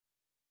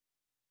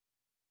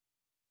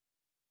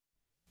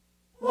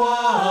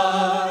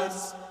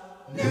What's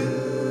new?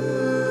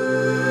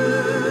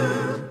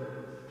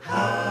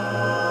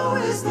 How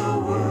is the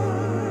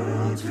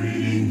world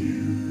treating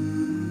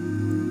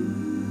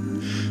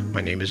you? My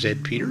name is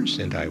Ed Peters,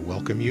 and I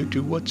welcome you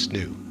to What's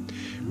New.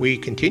 We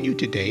continue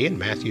today in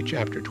Matthew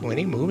chapter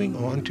 20, moving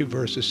on to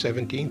verses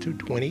 17 through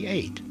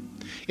 28.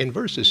 In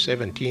verses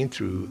 17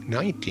 through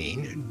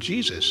 19,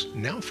 Jesus,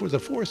 now for the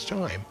fourth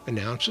time,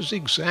 announces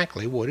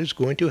exactly what is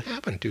going to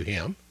happen to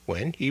him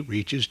when he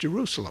reaches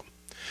Jerusalem.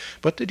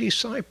 But the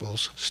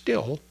disciples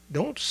still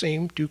don't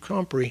seem to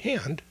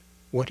comprehend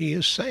what he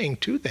is saying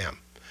to them.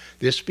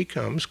 This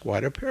becomes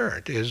quite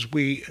apparent as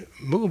we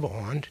move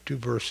on to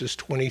verses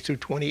 20 through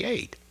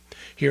 28.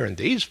 Here in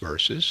these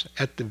verses,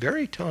 at the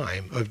very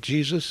time of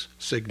Jesus'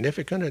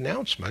 significant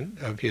announcement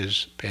of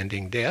his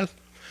pending death,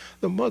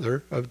 the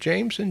mother of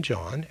James and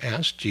John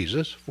asked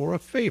Jesus for a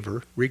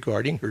favor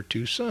regarding her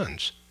two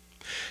sons.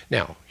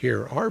 Now,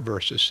 here are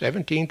verses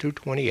 17 through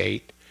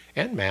 28,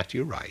 and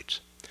Matthew writes,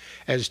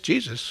 "As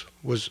Jesus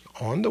was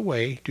on the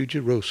way to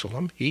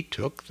Jerusalem, he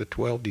took the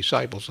 12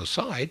 disciples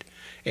aside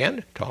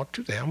and talked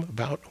to them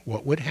about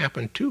what would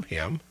happen to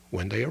him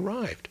when they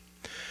arrived.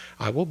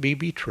 I will be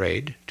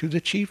betrayed to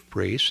the chief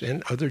priests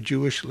and other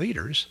Jewish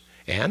leaders,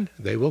 and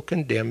they will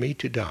condemn me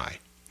to die.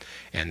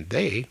 And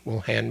they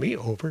will hand me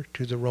over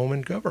to the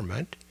Roman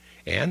government,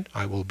 and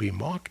I will be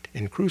mocked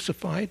and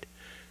crucified,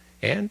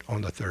 and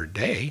on the third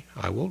day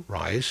I will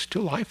rise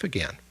to life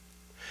again."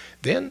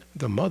 Then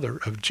the mother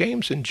of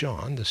James and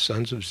John, the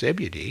sons of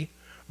Zebedee,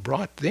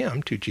 brought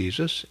them to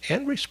Jesus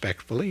and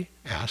respectfully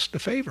asked a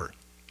favor.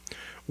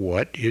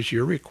 "What is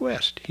your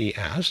request?" he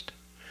asked.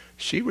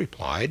 She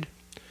replied,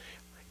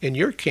 "In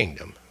your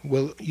kingdom,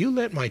 will you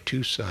let my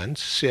two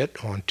sons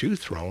sit on 2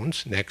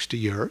 thrones next to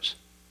yours?"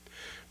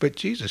 But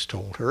Jesus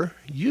told her,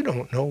 "You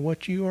don't know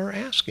what you are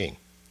asking."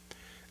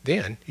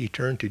 Then he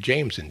turned to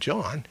James and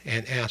John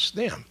and asked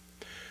them,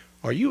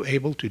 "Are you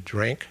able to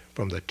drink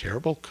from the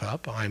terrible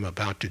cup I am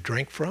about to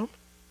drink from?"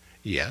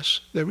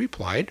 "Yes," they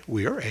replied,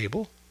 "we are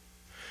able."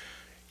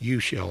 "You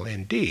shall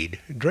indeed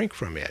drink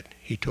from it,"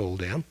 he told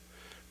them,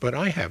 "but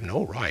I have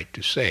no right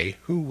to say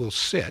who will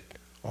sit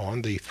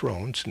on the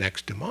thrones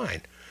next to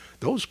mine.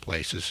 Those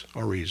places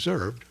are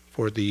reserved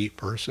for the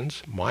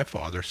persons my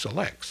Father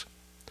selects."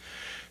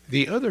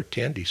 The other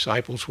 10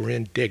 disciples were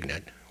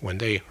indignant when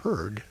they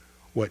heard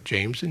what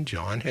James and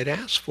John had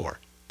asked for.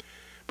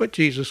 But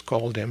Jesus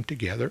called them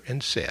together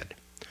and said,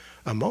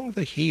 "Among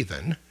the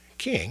heathen,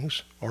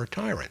 kings are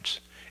tyrants,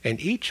 and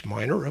each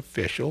minor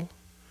official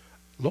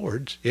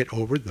lords it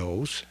over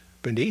those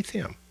beneath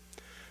him.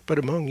 But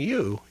among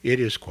you it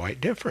is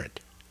quite different.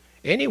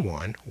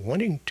 Anyone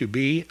wanting to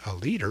be a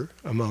leader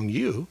among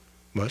you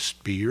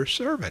must be your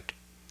servant.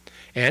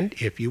 And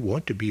if you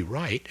want to be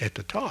right at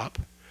the top,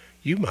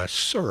 you must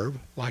serve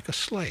like a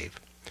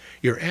slave.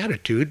 Your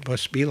attitude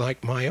must be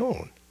like my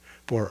own.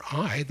 For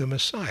I, the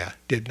Messiah,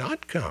 did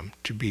not come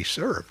to be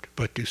served,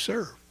 but to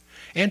serve,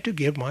 and to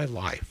give my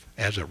life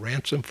as a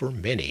ransom for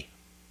many."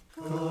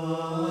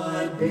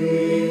 God be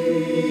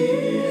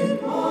in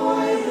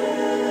my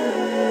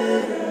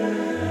hand,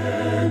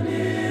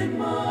 in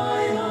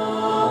my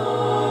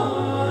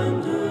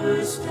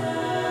understanding.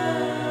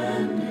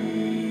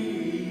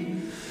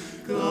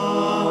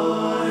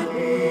 God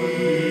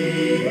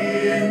be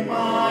in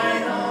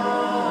my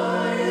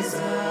eyes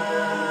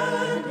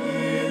and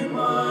in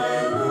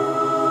my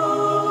looking.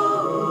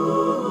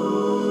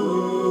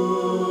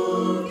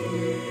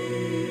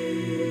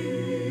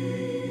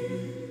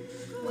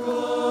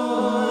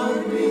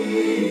 God be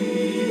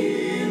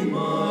in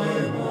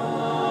my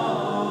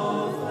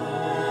mouth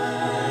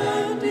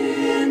and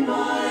in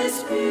my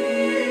speaking.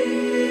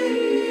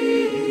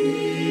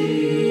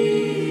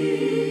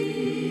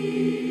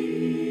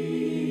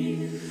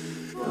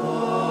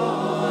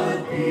 God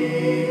be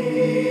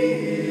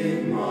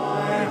in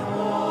my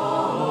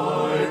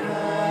heart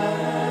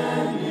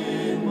and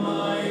in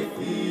my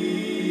thinking.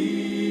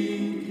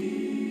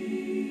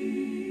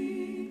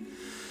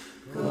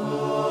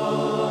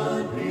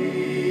 God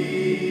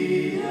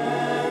be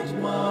at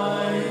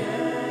my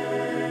hand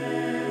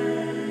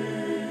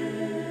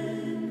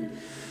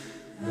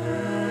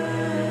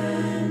and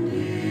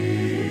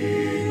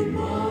in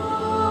my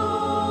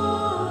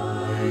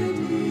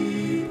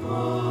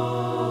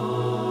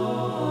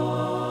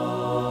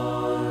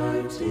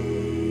departing.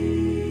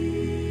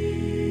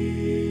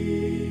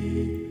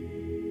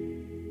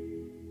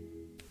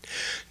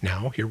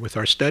 Now, here with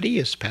our study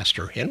is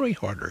Pastor Henry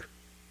Harder.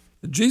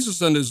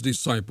 Jesus and his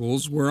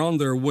disciples were on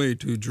their way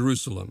to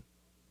Jerusalem.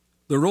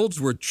 The roads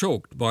were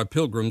choked by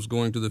pilgrims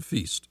going to the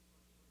feast.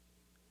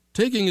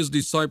 Taking his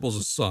disciples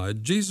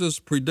aside, Jesus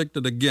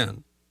predicted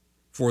again,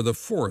 for the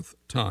 4th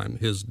time,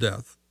 his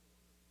death.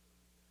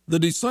 The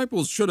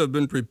disciples should have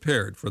been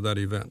prepared for that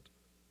event.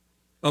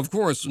 Of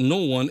course, no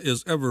one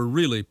is ever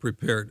really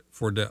prepared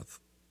for death.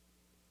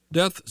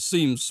 Death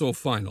seems so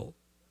final.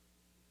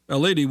 A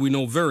lady we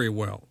know very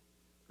well,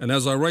 and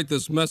as I write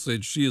this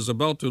message, she is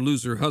about to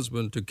lose her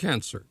husband to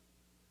cancer.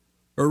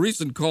 Her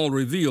recent call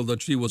revealed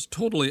that she was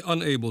totally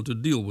unable to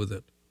deal with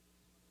it.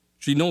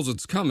 She knows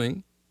it's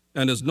coming,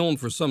 and is known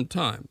for some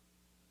time,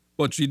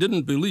 but she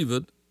didn't believe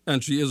it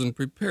and she isn't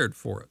prepared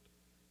for it.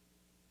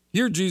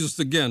 Here Jesus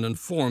again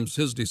informs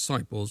his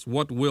disciples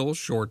what will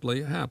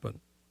shortly happen.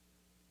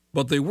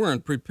 But they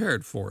weren't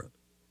prepared for it,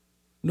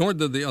 nor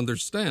did they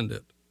understand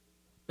it,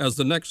 as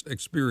the next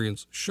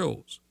experience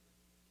shows.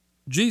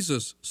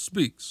 Jesus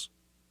speaks,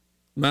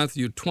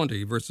 Matthew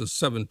 20, verses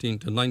 17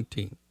 to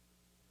 19.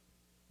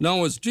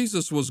 Now as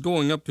Jesus was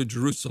going up to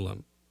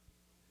Jerusalem,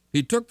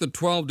 he took the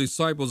 12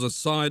 disciples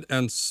aside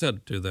and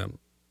said to them,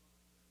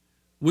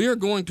 "We are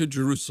going to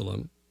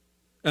Jerusalem,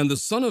 and the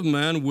Son of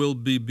Man will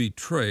be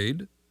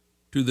betrayed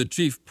to the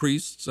chief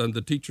priests and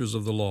the teachers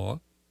of the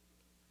law.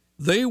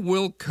 They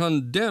will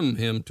condemn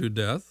him to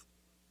death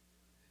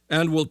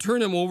and will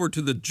turn him over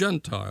to the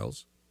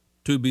Gentiles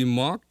to be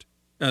mocked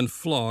and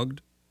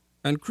flogged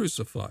and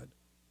crucified.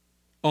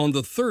 On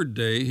the third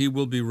day he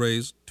will be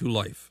raised to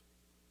life."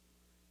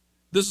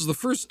 This is the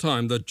first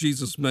time that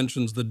Jesus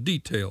mentions the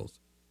details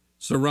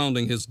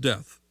surrounding his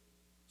death,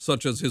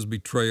 such as his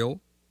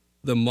betrayal,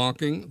 the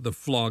mocking, the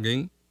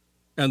flogging,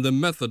 and the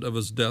method of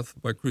his death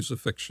by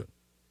crucifixion.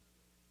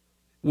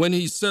 When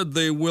he said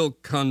they will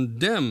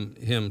condemn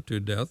him to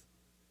death,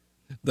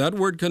 that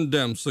word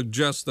condemn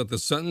suggests that the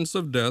sentence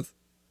of death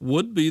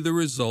would be the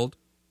result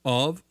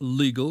of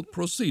legal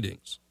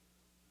proceedings.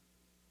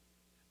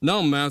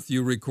 Now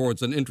Matthew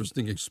records an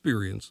interesting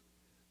experience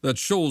that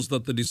shows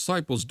that the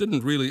disciples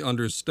didn't really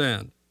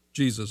understand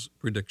Jesus'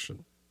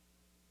 prediction.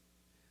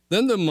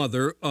 Then the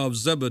mother of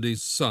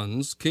Zebedee's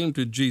sons came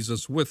to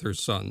Jesus with her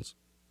sons,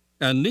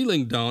 and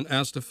kneeling down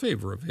asked a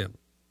favor of him.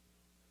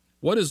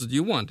 "What is it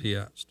you want?" he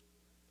asked.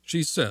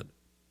 She said,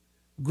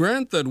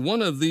 "Grant that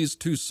one of these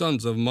 2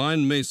 sons of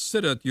mine may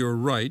sit at your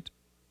right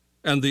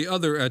and the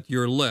other at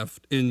your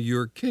left in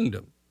your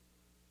kingdom."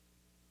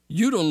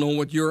 "You don't know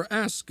what you're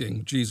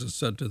asking," Jesus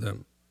said to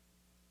them.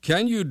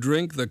 "Can you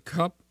drink the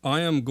cup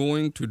I am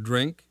going to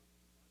drink?"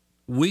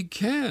 "We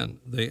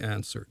can," they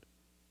answered.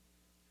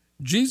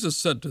 Jesus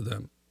said to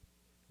them,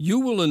 "You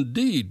will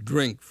indeed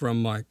drink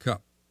from my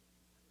cup,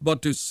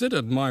 but to sit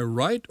at my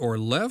right or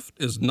left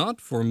is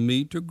not for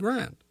me to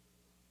grant.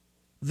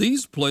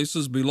 These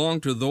places belong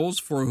to those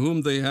for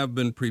whom they have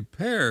been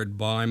prepared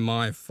by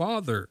my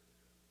Father."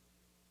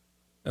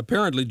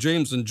 Apparently,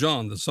 James and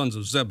John, the sons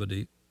of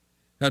Zebedee,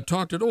 had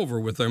talked it over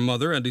with their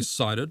mother and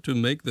decided to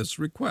make this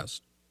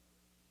request.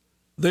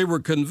 They were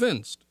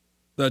convinced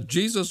that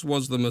Jesus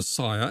was the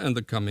Messiah and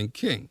the coming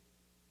king.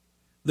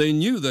 They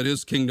knew that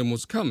his kingdom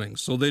was coming,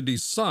 so they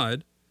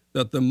decide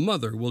that the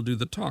mother will do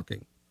the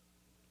talking.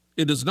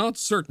 It is not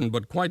certain,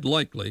 but quite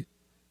likely,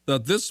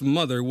 that this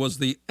mother was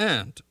the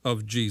aunt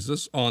of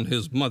Jesus on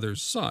his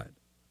mother's side.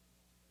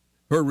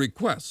 Her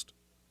request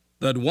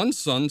that one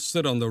son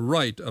sit on the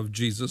right of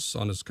Jesus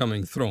on his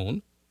coming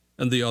throne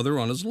and the other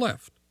on his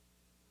left.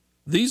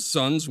 These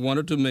sons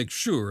wanted to make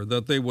sure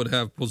that they would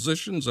have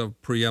positions of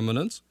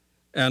preeminence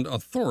and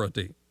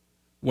authority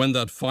when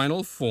that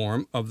final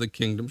form of the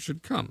kingdom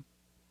should come,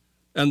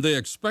 and they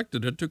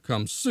expected it to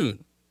come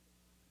soon.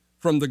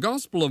 From the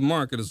Gospel of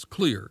Mark, it is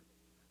clear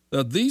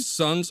that these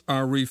sons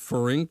are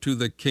referring to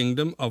the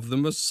kingdom of the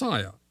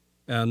Messiah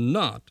and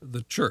not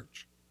the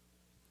church.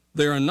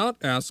 They are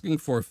not asking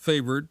for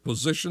favored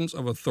positions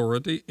of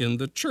authority in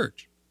the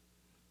church,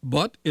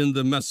 but in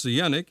the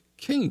Messianic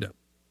kingdom.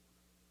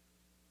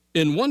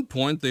 In one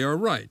point, they are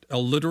right. A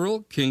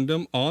literal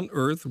kingdom on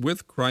earth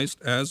with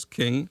Christ as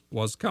king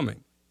was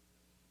coming.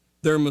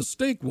 Their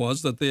mistake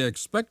was that they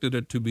expected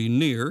it to be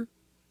near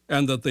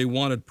and that they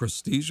wanted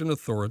prestige and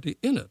authority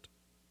in it.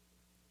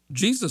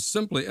 Jesus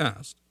simply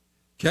asked,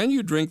 "Can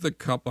you drink the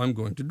cup I'm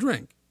going to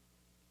drink?"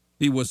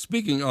 He was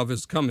speaking of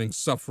his coming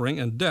suffering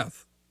and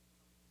death.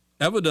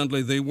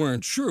 Evidently, they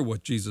weren't sure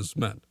what Jesus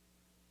meant.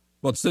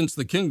 But since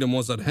the kingdom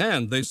was at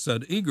hand, they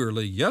said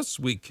eagerly, "Yes,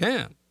 we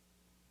can."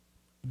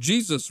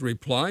 Jesus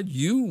replied,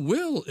 "You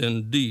will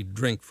indeed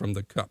drink from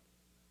the cup."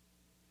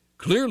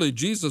 Clearly,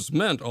 Jesus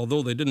meant,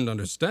 although they didn't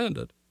understand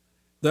it,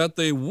 that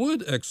they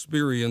would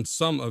experience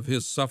some of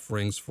his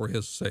sufferings for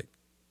his sake.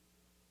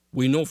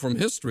 We know from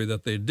history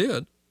that they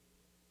did.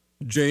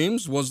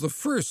 James was the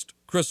first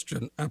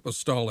Christian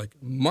apostolic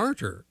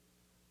martyr.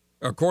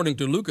 According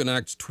to Luke in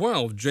Acts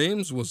 12,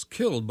 James was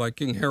killed by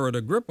King Herod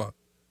Agrippa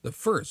the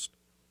first,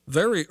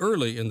 very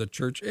early in the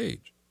church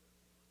age.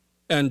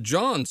 And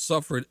John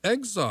suffered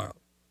exile,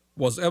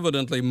 was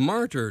evidently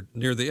martyred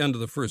near the end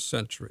of the first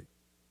century.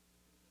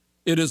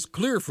 It is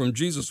clear from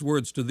Jesus'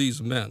 words to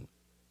these men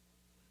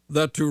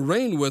that to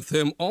reign with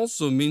him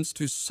also means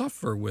to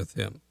suffer with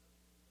him.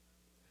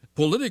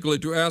 Politically,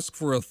 to ask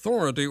for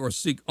authority or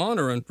seek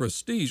honor and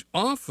prestige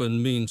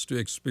often means to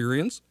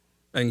experience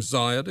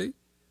anxiety,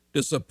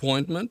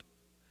 disappointment,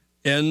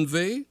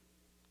 envy,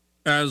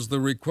 as the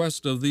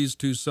request of these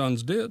 2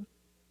 sons did,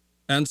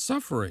 and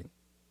suffering.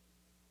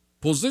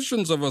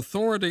 Positions of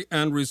authority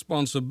and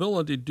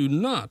responsibility do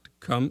not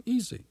come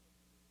easy.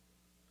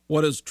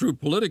 What is true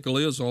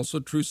politically is also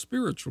true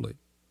spiritually.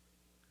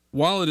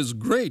 While it is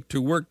great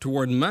to work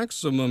toward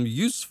maximum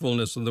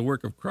usefulness in the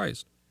work of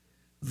Christ,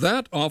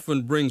 that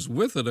often brings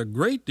with it a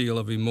great deal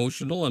of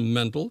emotional and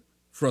mental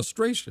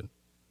frustration,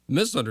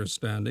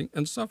 misunderstanding,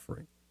 and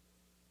suffering.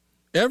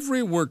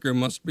 Every worker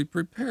must be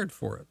prepared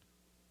for it.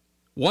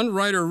 One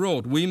writer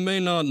wrote, "We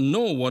may not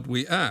know what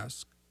we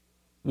ask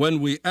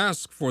when we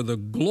ask for the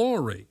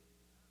glory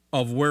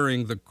of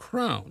wearing the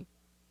crown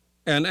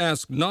and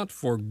ask not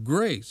for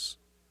grace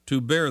to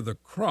bear the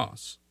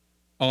cross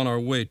on our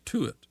way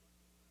to it."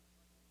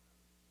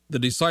 The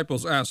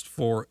disciples asked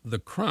for the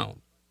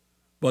crown,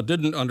 but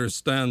didn't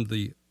understand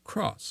the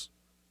cross.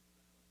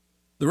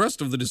 The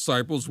rest of the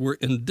disciples were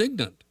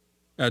indignant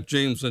at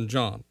James and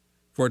John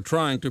for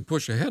trying to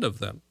push ahead of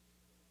them.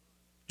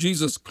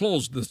 Jesus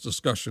closed this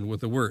discussion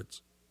with the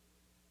words,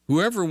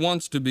 "Whoever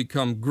wants to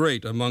become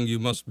great among you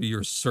must be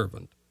your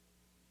servant,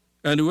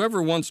 and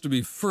whoever wants to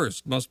be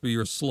first must be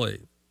your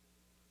slave.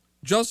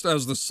 Just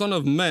as the Son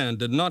of Man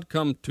did not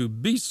come to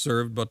be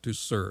served, but to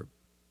serve."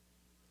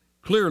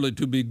 Clearly,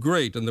 to be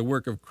great in the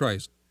work of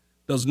Christ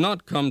does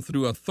not come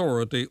through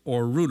authority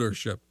or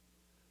rulership,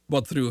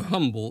 but through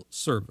humble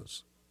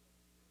service.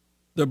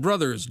 The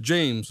brothers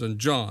James and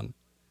John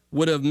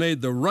would have made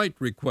the right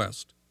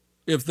request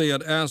if they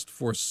had asked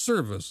for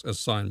service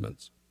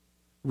assignments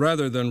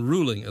rather than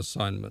ruling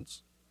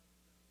assignments.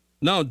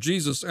 Now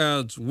Jesus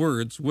adds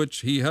words which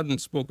he hadn't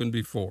spoken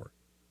before.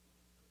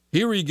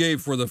 Here he gave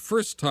for the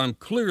first time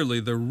clearly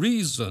the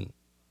reason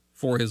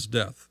for his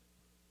death.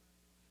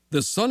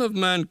 The Son of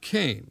Man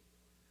came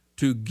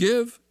to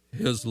give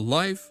his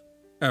life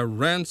a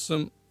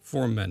ransom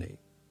for many.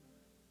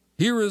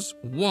 Here is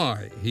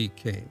why he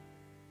came.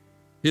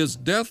 His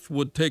death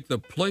would take the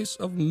place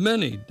of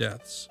many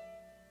deaths.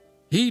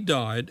 He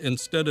died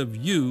instead of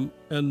you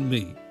and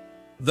me.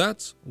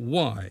 That's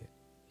why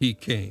he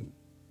came.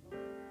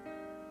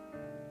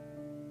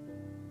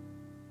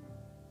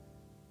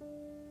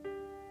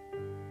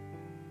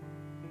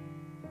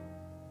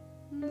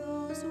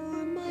 Those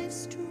were my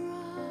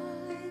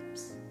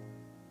stripes.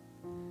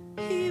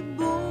 He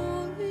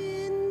bore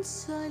in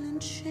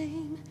silent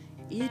shame.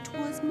 It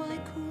was my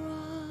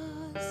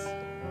cross.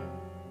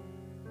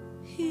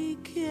 He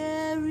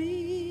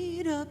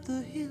carried up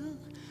the hill.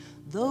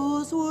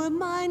 Those were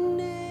my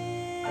nails.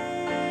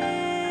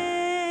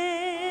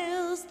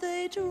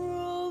 They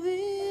drove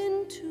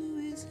into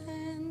his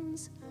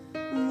hands.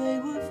 They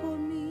were for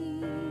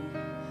me.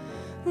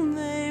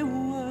 They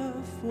were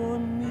for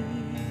me.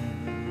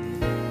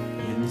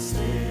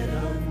 Instead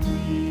of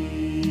me,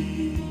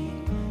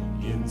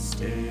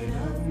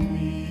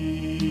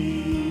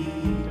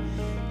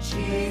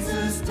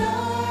 Jesus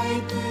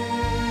died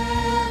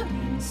there.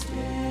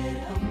 Instead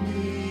of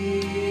me,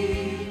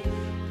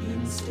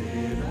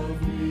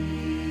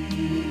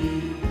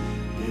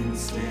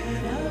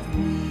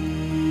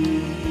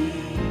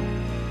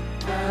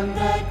 and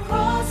that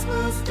cross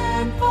will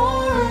stand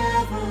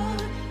forever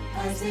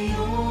as the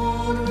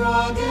old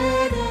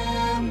rugged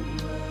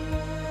emblem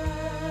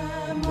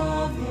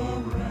of the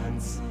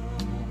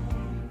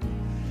ransomed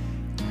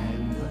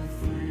and the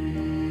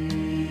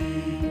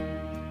free.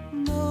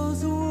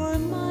 Those were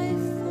my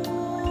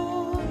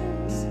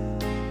thorns,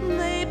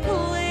 they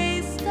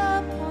placed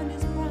upon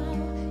his brow.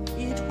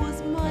 It was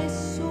my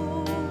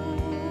sword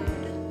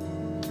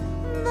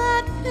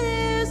that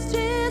pierced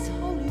his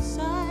holy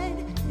side.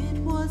 It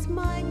was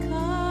my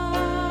cup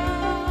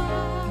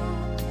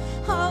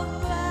of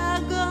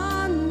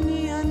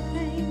agony and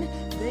pain.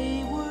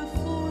 They were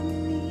for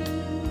me.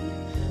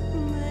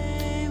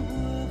 They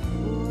were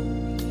for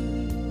me.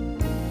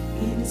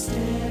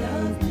 Instead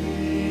of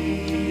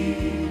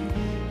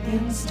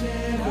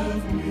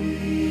me,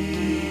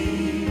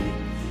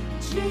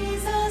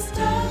 Jesus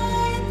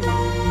died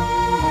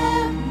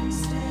there.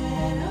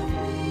 Instead of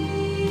me,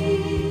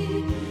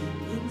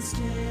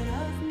 instead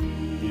of me,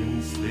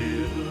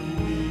 instead of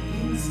me,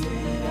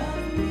 instead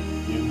of me,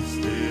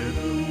 instead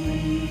of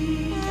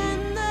me.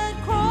 And that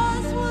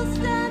cross will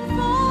stand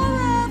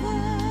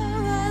forever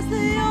as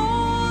the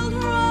old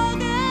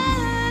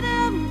rugged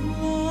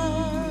emblem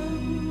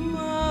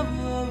of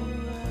the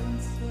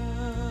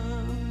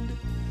ransomed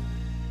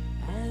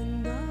and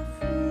the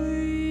free.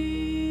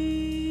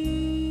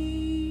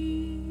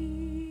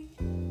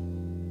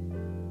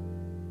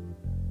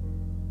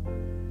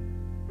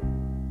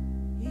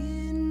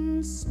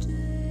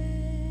 Instead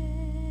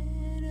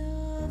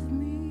of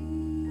me,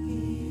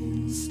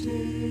 instead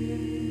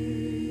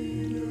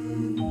of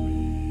me.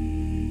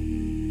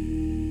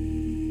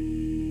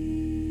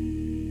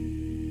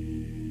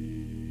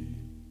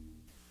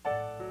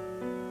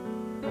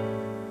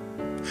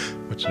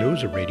 What's New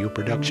is a radio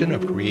production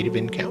of Creative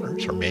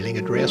Encounters. Our mailing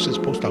address is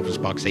Post Office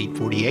Box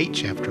 848,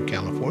 Shafter,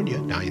 California,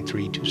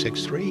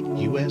 93263,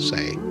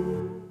 USA.